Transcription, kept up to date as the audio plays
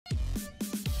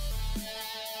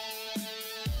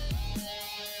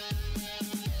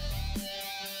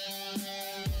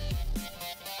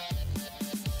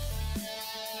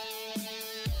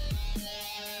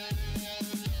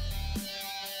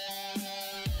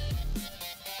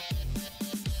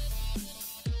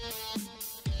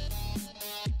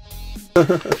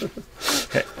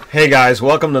Hey guys,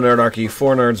 welcome to Nerdarchy,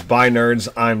 for nerds, by nerds.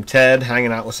 I'm Ted,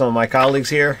 hanging out with some of my colleagues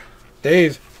here.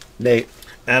 Dave. Nate.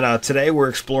 And today we're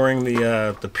exploring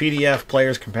the PDF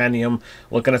Player's Compendium,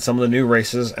 looking at some of the new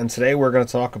races. And today we're going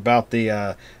to talk about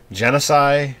the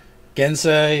Genasi.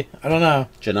 Gensei. I don't know.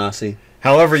 Genasi.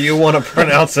 However you want to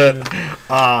pronounce it.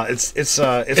 It's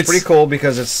pretty cool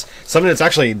because it's something that's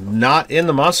actually not in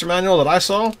the Monster Manual that I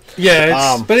saw.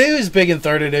 Yeah, but it was big in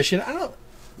 3rd edition. I don't.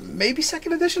 Maybe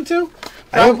 2nd edition too.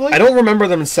 Probably. I don't remember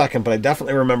them in 2nd, but I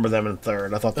definitely remember them in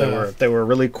 3rd. I thought they were a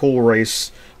really cool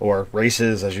race, or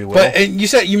races, as you will. But and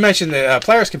you mentioned the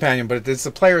Player's Companion, but it's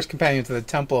the Player's Companion to the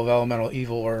Temple of Elemental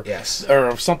Evil, or yes,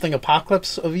 or something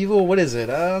Apocalypse of Evil. What is it?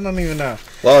 I don't even know.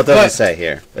 Well, it doesn't say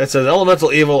here. It says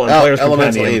Elemental Evil and Player's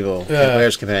Elemental Companion. Evil,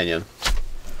 Player's Companion.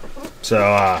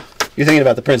 So you're thinking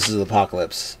about the Princes of the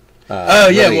Apocalypse. Oh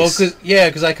yeah, release. Well,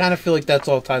 because I kind of feel like that's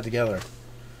all tied together.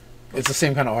 It's the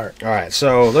same kind of art. All right,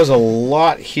 so there's a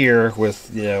lot here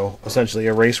with, essentially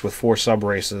a race with 4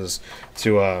 sub-races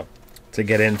to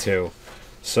get into.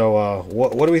 So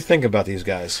what do we think about these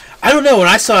guys? I don't know. When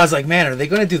I saw it, I was like, man, are they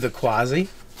going to do the quasi?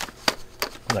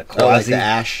 The quasi? Like the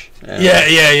ash?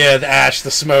 Yeah, the ash, the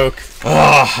smoke.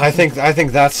 Oh, I think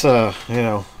that's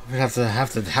we have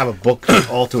to have a book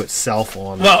all to itself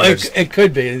on. Well, it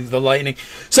could be the lightning.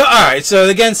 So, all right. So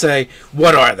again,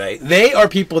 what are they? They are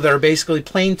people that are basically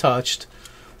plane touched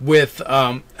with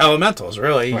elementals.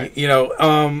 Really, right.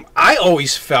 I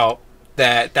always felt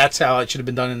that that's how it should have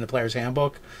been done in the player's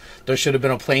handbook. There should have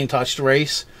been a plane touched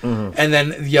race, and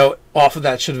then off of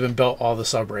that should have been built all the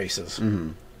sub races.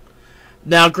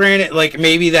 Now, granted, like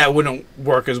maybe that wouldn't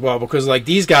work as well because like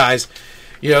these guys.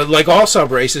 Like all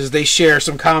sub-races, they share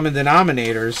some common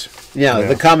denominators. Yeah,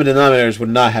 the common denominators would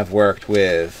not have worked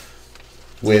with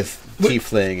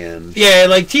Tiefling and... Yeah,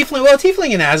 like Tiefling... Well,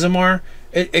 Tiefling and Azamar,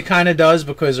 it kind of does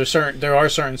because there are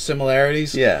certain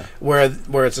similarities. Yeah. Where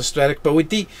it's aesthetic. But with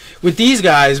these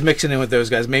guys, mixing in with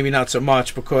those guys, maybe not so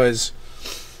much because...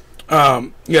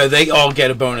 they all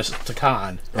get a bonus to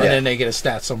con, and then they get a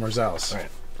stat somewhere else. Right.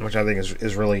 Which I think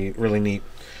is really, really neat.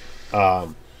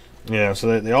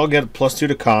 So they all get +2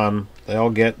 to con. They all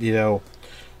get, their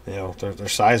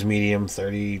size medium,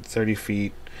 30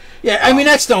 feet. Yeah, I mean,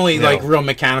 that's the only, real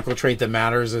mechanical trait that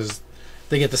matters is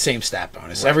they get the same stat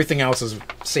bonus. Right. Everything else is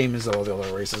same as all the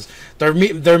other races. They're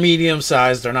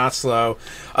medium-sized. They're not slow.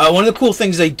 One of the cool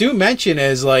things they do mention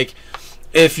is, like,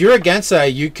 if you're against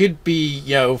that, you could be,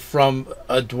 from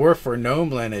a dwarf or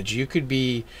gnome lineage. You could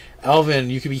be elven,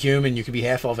 you could be human, you could be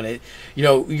half elven.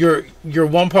 Your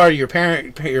one part of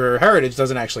your heritage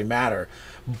doesn't actually matter,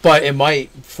 but it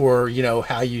might for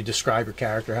how you describe your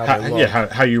character, how they look.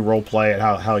 Yeah, how you role play it,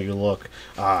 how you look,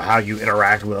 how you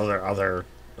interact with other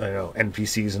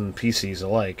NPCs and PCs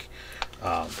alike.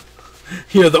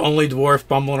 The only dwarf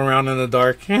bumbling around in the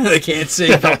dark. They can't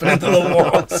see, bumping into the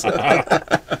walls.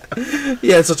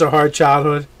 Yeah, it's such a hard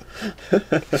childhood.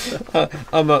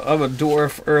 I'm a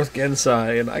dwarf Earth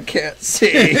Genasi and I can't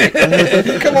see.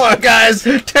 Come on, guys,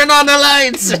 turn on the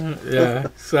lights. Yeah.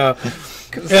 So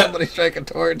can somebody strike a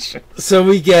torch? So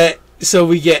we get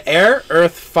air,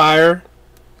 earth, fire,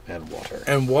 and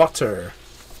water.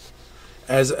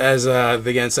 As the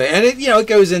Genasi, and it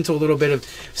goes into a little bit of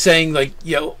saying like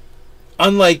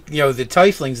unlike the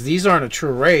Tieflings, these aren't a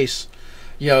true race.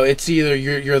 It's either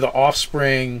you're the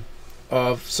offspring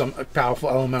of some powerful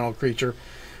elemental creature,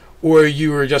 or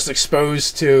you were just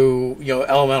exposed to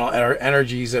elemental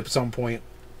energies at some point,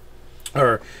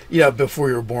 or before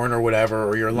you were born or whatever,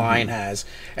 or your line has,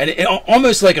 and it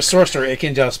almost like a sorcerer, it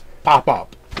can just pop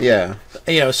up. Yeah.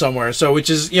 Somewhere. So which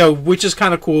is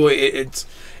kind of cool. It's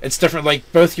different. Like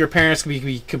both your parents can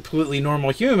be completely normal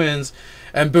humans,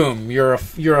 and boom, you're a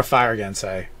fire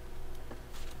Gensei.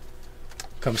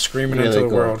 Come screaming really into the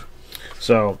cool. world.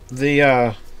 So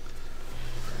the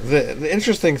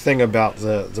interesting thing about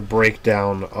the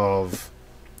breakdown of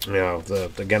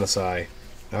the Genasi,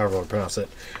 however you want to pronounce it,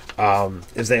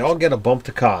 is they all get a bump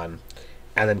to con,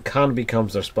 and then con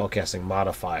becomes their spellcasting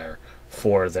modifier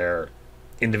for their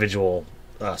individual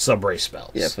sub-race spells.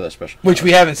 Yeah, for their special. Which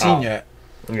we haven't seen yet.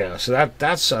 Yeah, so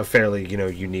that's a fairly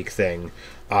unique thing,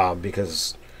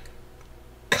 because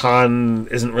con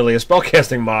isn't really a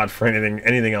spellcasting mod for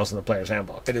anything else in the player's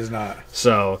handbook. It is not.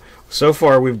 So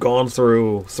far we've gone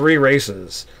through 3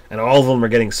 races, and all of them are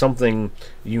getting something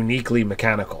uniquely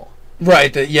mechanical.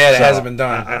 Right. That hasn't been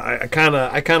done. I kind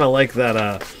of like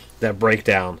that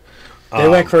breakdown. They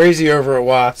went crazy over at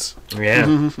Watts.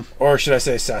 Yeah. Or should I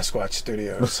say Sasquatch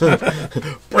Studios.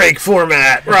 Break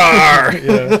format. Roar.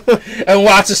 Yeah. And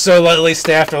Watts is so lightly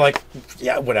staffed. They're like,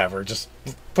 Yeah, whatever. Just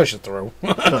push it through.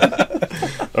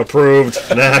 Approved.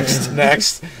 Next.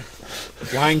 Next.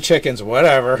 Flying chickens,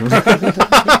 whatever.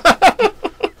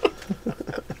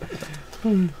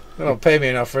 They don't pay me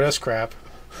enough for this crap.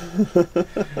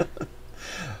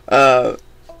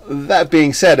 That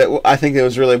being said, I think it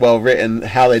was really well written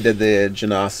how they did the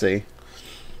Genasi.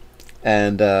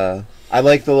 And I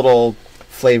like the little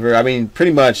flavor. I mean,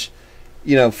 pretty much,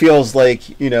 feels like,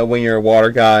 when you're a water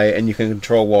guy and you can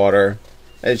control water,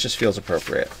 it just feels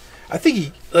appropriate. I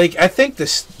think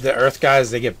the Earth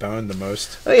guys, they get boned the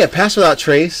most. Oh yeah, Pass Without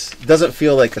Trace doesn't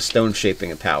feel like a stone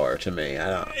shaping a power to me. I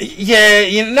don't.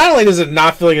 Yeah, not only does it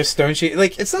not feel like a stone shape,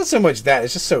 like it's not so much that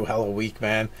it's just so hella weak,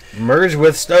 man. Merge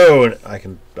with stone. I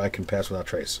can Pass Without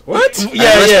Trace. What?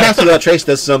 Yeah. Pass Without Trace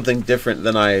does something different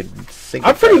than I think.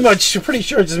 I'm pretty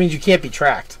sure it just means you can't be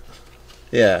tracked.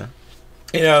 Yeah.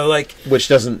 Which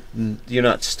doesn't, you're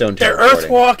not stone their teleporting.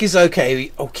 Earthwalk is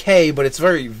okay, but it's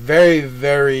very, very,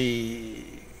 very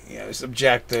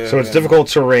subjective. So it's difficult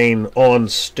terrain on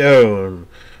stone.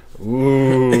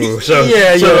 Ooh. So,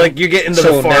 you get into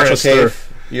the forest. Natural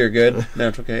cave, you're good.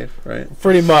 Natural cave, right?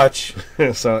 Pretty much.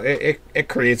 So it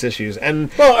creates issues.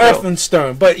 And earth and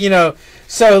stone. But,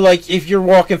 so if you're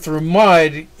walking through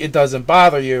mud, it doesn't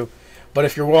bother you. But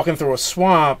if you're walking through a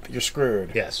swamp, you're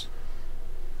screwed. Yes.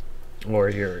 Or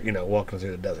you're, walking through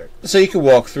the desert. So you could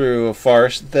walk through a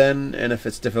forest then, and if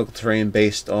it's difficult terrain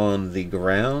based on the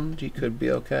ground, you could be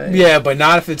okay. Yeah, but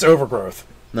not if it's overgrowth.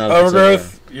 Not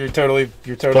overgrowth, you're totally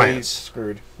plants.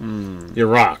 screwed. Mm. You're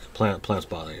rock. Plants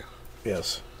bother you.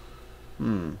 Yes.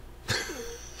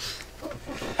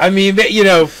 I mean,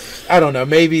 I don't know.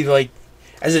 Maybe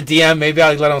as a DM, maybe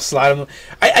I'll let them slide them.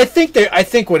 I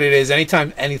think what it is.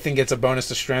 Anytime anything gets a bonus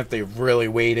to strength, they really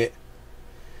weight it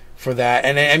for that.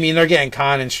 And I mean, they're getting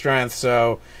con and strength,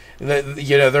 so they're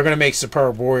going to make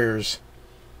superb warriors.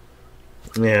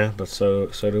 Yeah, but so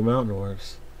do mountain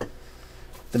dwarves.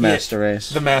 The master race.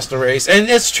 The master race, and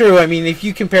it's true. I mean, if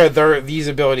you compare these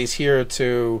abilities here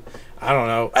to, I don't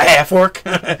know, a half orc,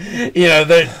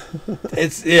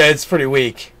 it's pretty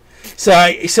weak. So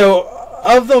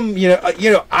of them,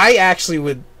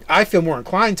 I feel more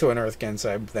inclined to an Earth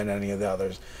Gensai than any of the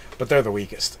others, but they're the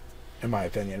weakest, in my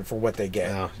opinion, for what they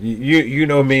get. Yeah, you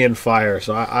know me in fire,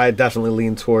 so I definitely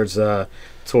lean towards the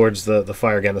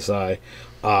fire Genasi.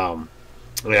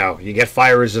 You get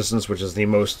fire resistance, which is the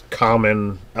most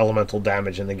common elemental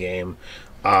damage in the game.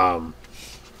 So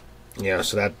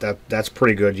that's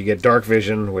pretty good. You get dark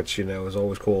vision, which is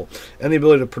always cool, and the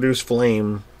ability to produce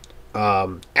flame.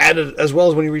 Added as well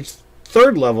as when you reach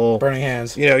 3rd level, burning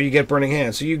hands. You get burning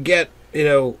hands, so you get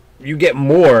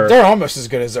more. They're almost as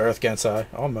good as the Earth Gensai,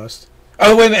 almost.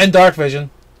 Oh wait a minute, and dark vision.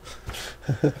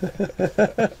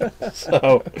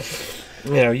 So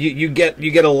you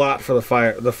get a lot for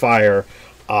the fire.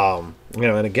 And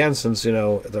again, since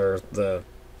they're the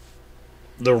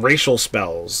racial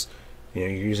spells, you're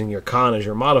using your con as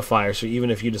your modifier. So even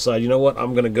if you decide,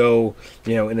 I'm going to go,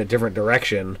 in a different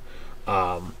direction,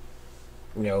 I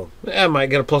might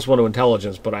get a +1 to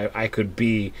intelligence, but I could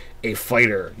be a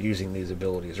fighter using these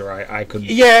abilities, or I could.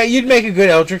 Yeah, you'd make a good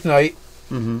Eldritch Knight.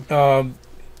 Mm-hmm.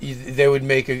 They would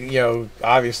make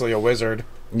obviously a wizard.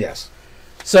 Yes.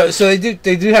 So they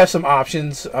do have some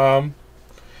options. Even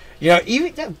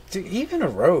a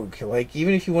rogue,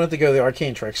 even if you wanted to go the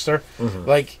arcane trickster,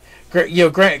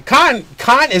 con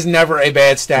is never a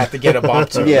bad stat to get a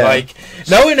bump to. Yeah.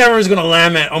 No one ever is going to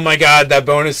lament, oh my god, that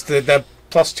bonus to that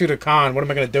 +2 to con. What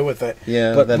am I going to do with it?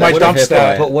 Yeah, but my dump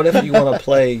stat. But what if you want to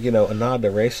play, a nod to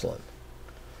Raceland?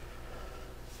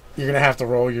 You're going to have to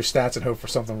roll your stats and hope for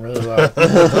something really low.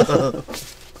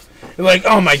 You're like,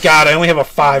 oh my god, I only have a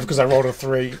 5 because I rolled a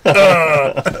 3.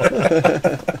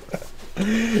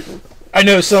 I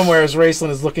know somewhere as Raceland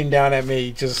is looking down at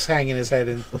me, just hanging his head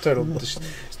in total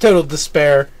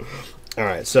despair. All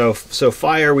right, so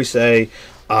fire, we say,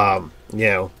 you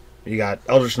got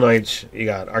Eldritch Knights, you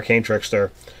got Arcane Trickster,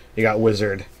 you got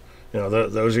Wizard.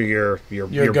 Those are your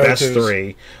best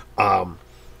 3.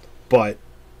 But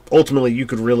ultimately, you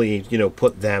could really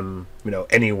put them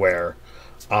anywhere.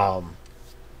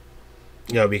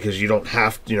 Because you don't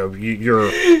have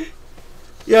you're.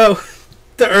 Yo.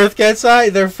 The Earth Gensai,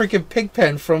 they're freaking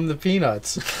Pigpen from the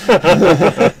Peanuts.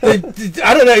 I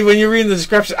don't know, when you're reading the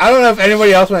description, I don't know if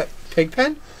anybody else went,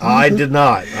 Pigpen? I did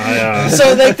not.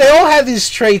 So they all have these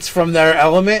traits from their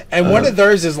element, and one of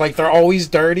theirs is they're always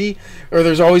dirty, or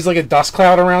there's always a dust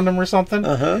cloud around them or something.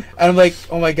 And I'm like,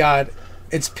 oh my god,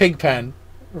 it's Pigpen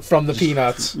from the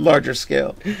Peanuts. Larger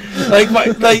scale.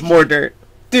 More dirt.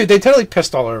 Dude, they totally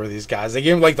pissed all over these guys. They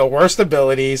gave them the worst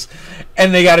abilities,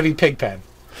 and they got to be Pigpen.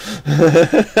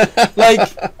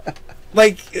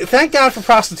 like, thank God for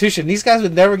prostitution. These guys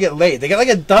would never get laid. They get like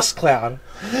a dust cloud,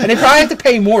 and they probably have to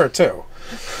pay more too.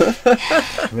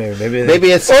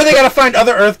 maybe it's or they got to find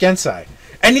other Earth Gensai.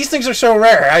 And these things are so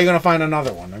rare. How are you going to find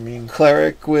another one? I mean,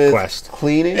 cleric with quest.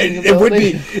 cleaning. It would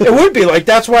be. It would be like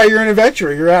that's why you're an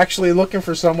adventurer. You're actually looking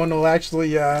for someone who'll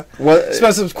actually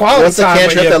spend some quality what's the time.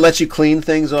 cantrip that lets you clean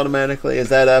things automatically? Is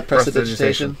that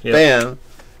prestidigitation? Yep. Bam.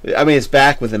 I mean, it's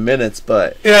back within minutes,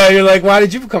 but yeah, you're like, why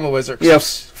did you become a wizard? you know,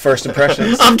 first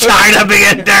impressions. I'm tired of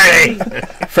being dirty.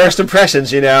 First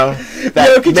impressions, you know. That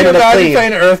Yo, could you minute of imagine clean.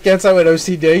 playing Earth Gensai with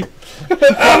OCD?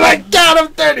 Oh my God,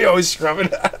 I'm dirty. Always scrubbing.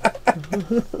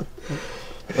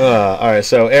 All right,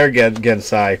 so Air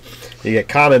Gensai, you get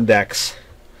Con and Dex.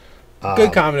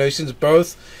 Good combinations,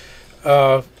 both.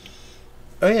 They're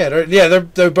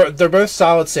both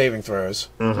solid saving throws.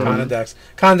 Con and Dex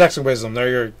and Wisdom.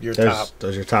 They're your top.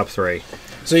 Those are your top three.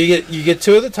 So you get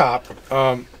two of the top.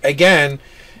 Again,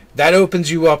 that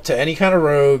opens you up to any kind of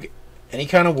rogue, any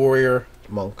kind of warrior.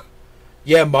 Monk.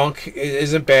 Yeah, monk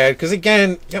isn't bad because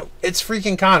again, it's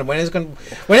freaking con. When is it going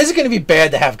to be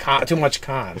bad to have too much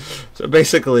con? So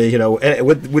basically,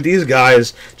 with these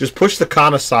guys, just push the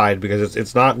con aside because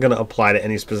it's not going to apply to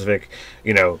any specific,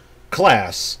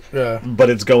 class. Yeah.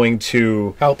 But it's going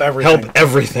to help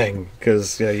everything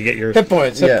because you get your hit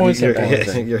points, your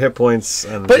hit points,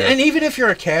 and even if you're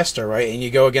a caster, right, and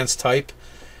you go against type.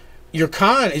 Your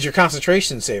con is your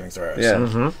concentration saving throws.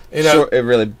 Yeah, it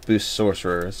really boosts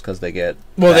sorcerers because they get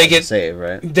save,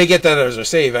 right? They get that as a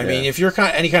save. I mean, if you're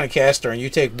any kind of caster and you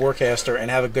take warcaster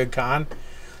and have a good con,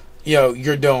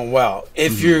 you're doing well.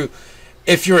 If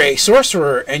you're a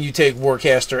sorcerer and you take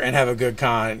warcaster and have a good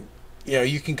con,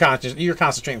 you can you're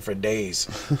concentrating for days.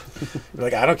 You're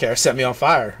like, I don't care, set me on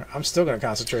fire. I'm still going to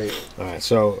concentrate. All right,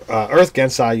 so Earth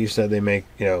Gensai, you said they make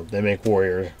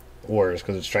warriors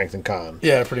because it's strength and con.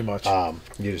 Yeah, pretty much.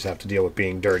 You just have to deal with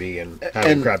being dirty and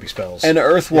having crappy spells. And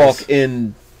Earthwalk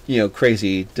in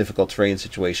crazy difficult terrain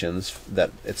situations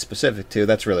that it's specific to.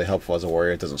 That's really helpful as a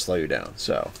warrior. It doesn't slow you down.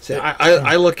 So see,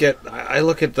 I look at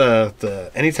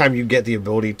the anytime you get the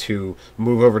ability to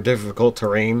move over difficult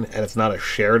terrain and it's not a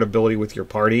shared ability with your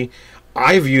party,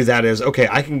 I view that as okay.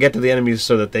 I can get to the enemies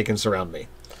so that they can surround me.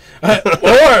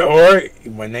 or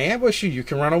when they ambush you, you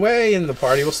can run away, and the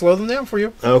party will slow them down for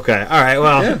you. Okay, all right.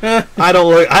 Well, I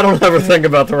don't ever think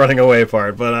about the running away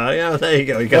part, but there you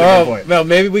go. You got a good point. Well,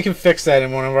 maybe we can fix that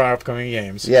in one of our upcoming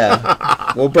games.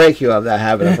 Yeah, we'll break you of that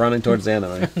habit of running towards the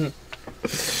enemy.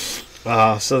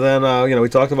 So then we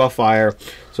talked about fire.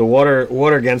 So water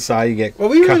Gensai, you get. Well,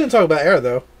 we really didn't talk about air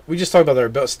though. We just talked about their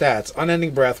stats.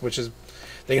 Unending breath, which is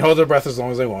they can hold their breath as long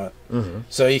as they want. Mm-hmm.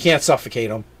 So you can't suffocate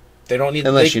them. They don't need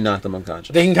unless you knock them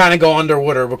unconscious. They can kind of go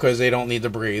underwater because they don't need to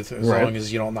breathe as long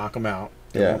as you don't knock them out.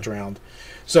 They won't drown.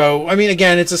 So I mean,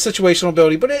 again, it's a situational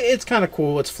ability, but it's kind of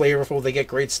cool. It's flavorful. They get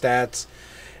great stats,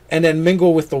 and then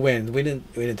mingle with the wind. We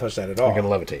didn't touch that at all. They can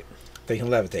levitate. They can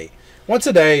levitate once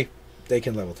a day. They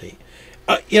can levitate.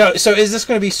 So is this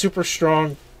going to be super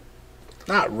strong?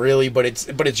 Not really, but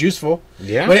it's useful.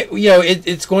 Yeah. But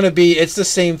it's going to be. It's the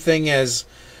same thing as.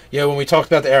 When we talked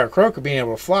about the Aarakocra being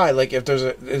able to fly, like if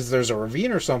there's a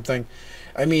ravine or something,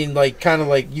 I mean, like kind of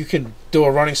like you can do a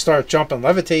running start, jump, and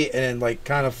levitate, and then like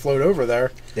kind of float over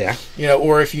there. Yeah.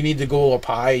 Or if you need to go up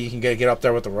high, you can get up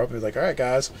there with the rope and be like, all right,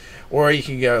 guys. Or you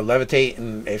can go levitate,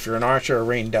 and if you're an archer,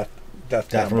 rain death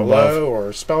down below, or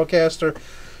a spellcaster.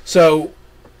 So,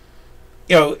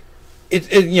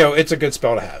 it's a good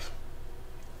spell to have.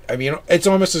 I mean, it's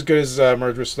almost as good as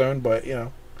Merge with Stone, but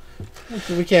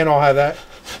we can't all have that.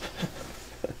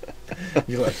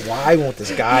 You're like, why won't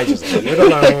this guy just leave it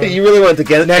alone? You really want to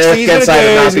get next thing he's going to do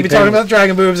is going to be talking about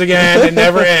dragon boobs again. It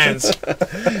never ends.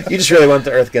 You just really want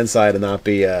the Earth Gensai to not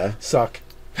be suck.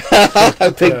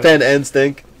 Pig pen and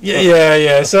stink.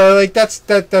 Yeah. So like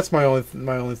that's my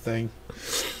only thing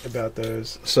about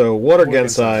those. So water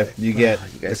Gensai, you get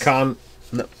the con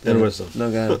and wisdom.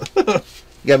 No, go ahead.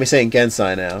 You got me saying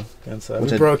Gensai now. Gensai.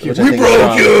 We broke you. We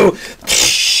broke you.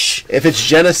 If it's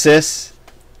Genesis,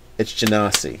 it's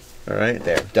Genasi. All right,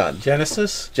 there, done.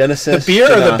 Genesis? The beer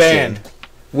Genasi. or the band?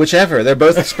 Whichever. They're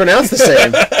both pronounced the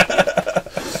same. I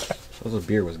thought the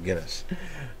beer was Guinness.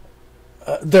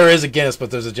 There is a Guinness,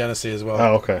 but there's a Genasi as well.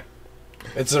 Oh, okay.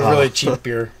 It's a really cheap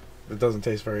beer. It doesn't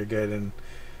taste very good, and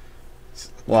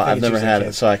I've never had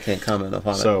it, so I can't comment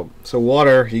upon it. So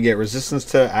water, you get resistance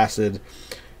to acid.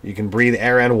 You can breathe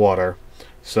air and water.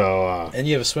 So and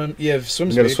you have swim speed. You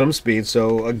got a swim speed.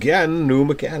 So again, new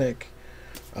mechanic.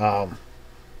 And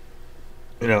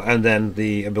then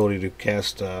the ability to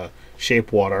cast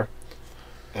shape water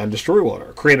and destroy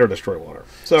water, create or destroy water.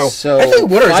 So I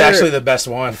think water is actually the best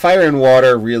one. Fire and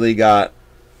water really got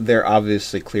they're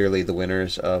obviously clearly the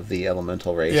winners of the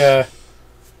elemental race. Yeah.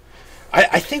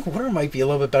 I think water might be a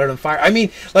little bit better than fire. I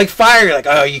mean, like fire, you're like,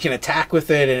 oh, you can attack with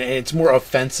it, and it's more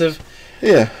offensive.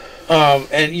 Yeah.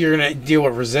 And you're gonna deal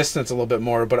with resistance a little bit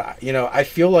more. But I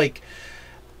feel like,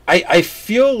 I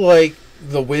feel like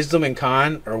the wisdom and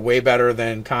con are way better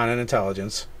than con and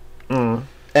intelligence. And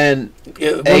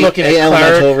we're looking at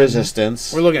elemental cleric,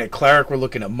 resistance. We're looking at cleric. We're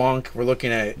looking at monk. We're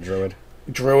looking at druid.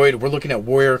 We're looking at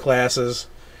warrior classes.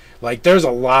 Like, there's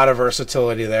a lot of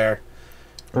versatility there.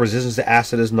 Resistance to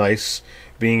acid is nice.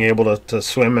 Being able to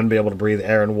swim and be able to breathe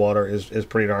air and water is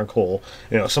pretty darn cool.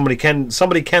 Somebody can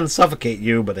suffocate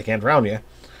you, but they can't drown you.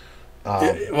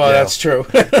 That's true.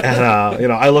 And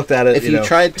I looked at it. If you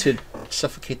tried to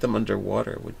suffocate them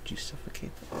underwater, would you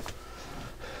suffocate them?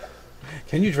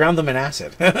 Can you drown them in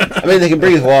acid? I mean, they can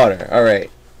breathe water, all right.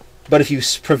 But if you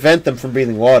prevent them from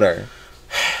breathing water,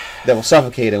 they will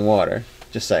suffocate in water.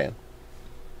 Just saying.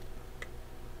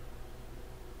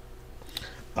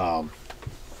 On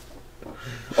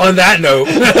that note,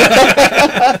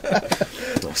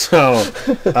 so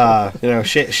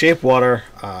shape water.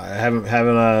 Having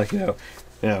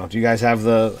do you guys have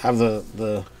the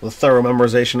thorough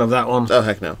memorization of that one? Oh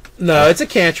heck no. No, it's a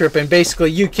cantrip, and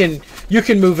basically you can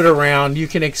move it around. You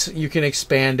can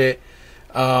expand it.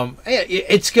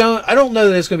 It's going. I don't know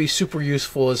that it's going to be super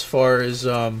useful as far as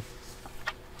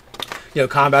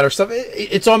combat or stuff.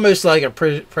 It's almost like a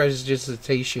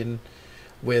prestidigitation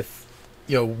with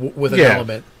with an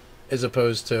element, as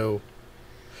opposed to.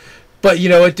 But you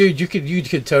know what, dude? You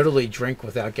could totally drink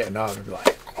without getting up and be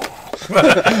like.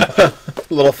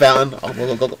 Little fountain.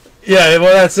 Yeah,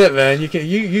 well, that's it, man.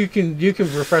 You can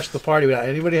refresh the party without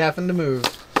anybody having to move.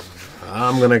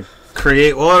 I'm gonna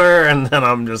create water, and then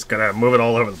I'm just gonna move it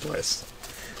all over the place.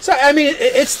 So I mean,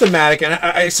 it's thematic, and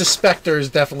I suspect there's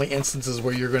definitely instances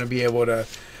where you're going to be able to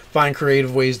find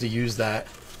creative ways to use that.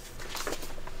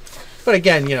 But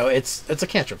again, it's a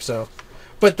cantrip, so.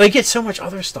 But they get so much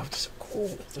other stuff. They're so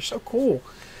cool. They're so cool.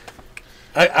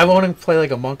 I want to play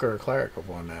like a monk or a cleric of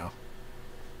one now.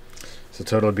 So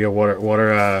total would be a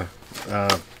water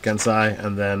Genasi,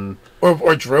 and then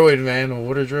or druid, man, a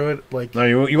water druid. Like no,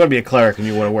 you want to be a cleric and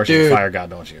you want to worship the fire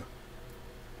god, don't you?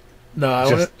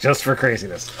 No, just for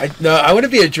craziness. I want to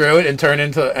be a druid and turn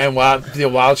into be a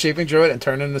wild shaping druid and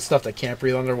turn into stuff that can't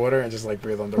breathe underwater and just like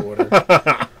breathe underwater.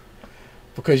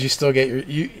 Because you still get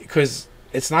because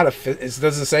it's not it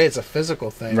doesn't say it's a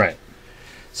physical thing, right?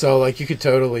 So like you could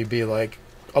totally be like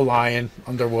a lion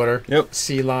underwater. Yep,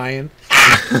 sea lion.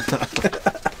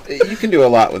 You can do a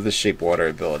lot with the shape water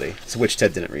ability, which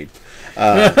Ted didn't read.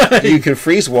 You can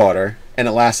freeze water and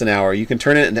it lasts an hour. You can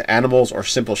turn it into animals or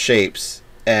simple shapes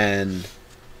and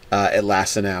it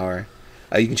lasts an hour.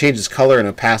 You can change its color and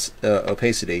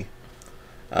opacity,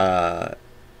 and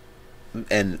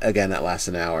again that lasts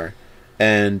an hour.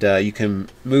 And you can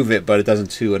move it, but it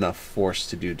doesn't do enough force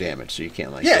to do damage, so you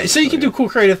can't so you can do cool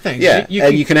creative things. Yeah,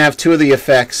 you can have two of the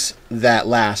effects that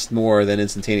last more than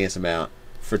instantaneous amount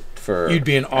for. You'd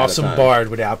be an awesome bard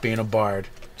without being a bard.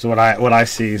 So what I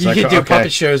see is you could do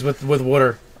puppet shows with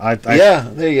water. Yeah,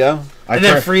 there you go. And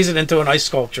then freeze it into an ice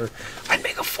sculpture. I'd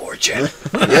make a fortune.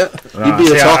 Yep, you'd be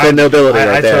the talk of nobility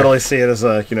right there. I totally see it as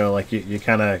a like you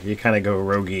kind of go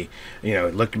roguey.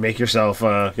 Make yourself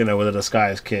with a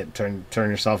disguise kit, turn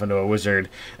yourself into a wizard,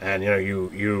 and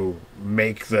you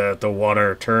make the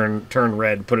water turn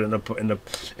red, put it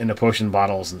in the potion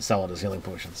bottles, and sell it as healing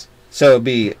potions. So it'd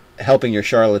be helping your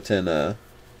charlatan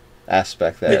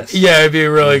aspect there. Yeah, it'd be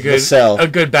really good. A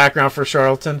good background for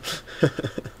charlatan.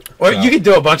 Or you could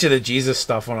do a bunch of the Jesus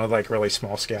stuff on a really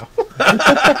small scale.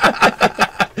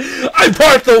 I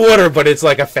part the water, but it's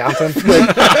like a fountain.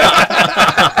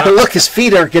 But look, his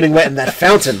feet aren't getting wet in that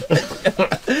fountain.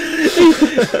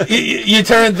 You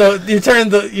turn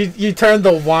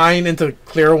the wine into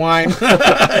clear wine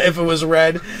if it was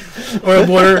red, or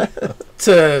water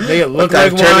to make it look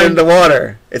like wine. Turn it into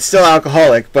water. It's still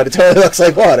alcoholic, but it totally looks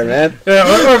like water, man.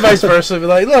 Yeah, or vice versa. Be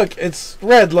like, look, it's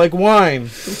red like wine,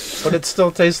 but it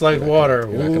still tastes like water.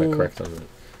 You're not going to correct them.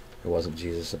 It wasn't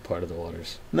Jesus a part of the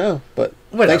waters. No, but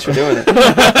whatever. Thanks for doing it.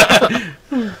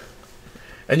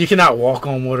 And you cannot walk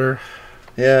on water.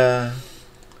 Yeah.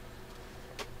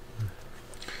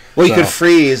 Well, you could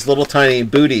freeze little tiny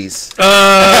booties.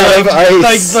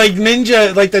 Like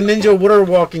ninja, like the ninja water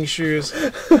walking shoes.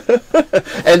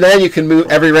 And then you can move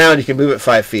every round. You can move it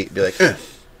 5 feet. Be like, and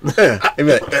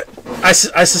be like, I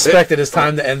suspect it is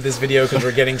time to end this video because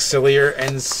we're getting sillier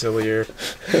and sillier.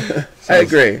 I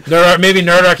agree. Maybe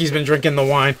Nerdarchy's been drinking the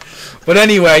wine, but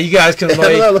anyway, you guys can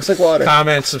that looks like water.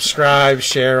 Comment, subscribe,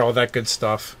 share, all that good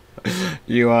stuff.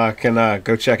 You can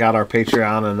go check out our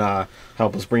Patreon and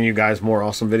help us bring you guys more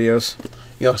awesome videos.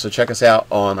 You also check us out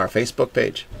on our Facebook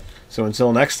page. So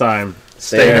until next time,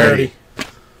 Stay nerdy.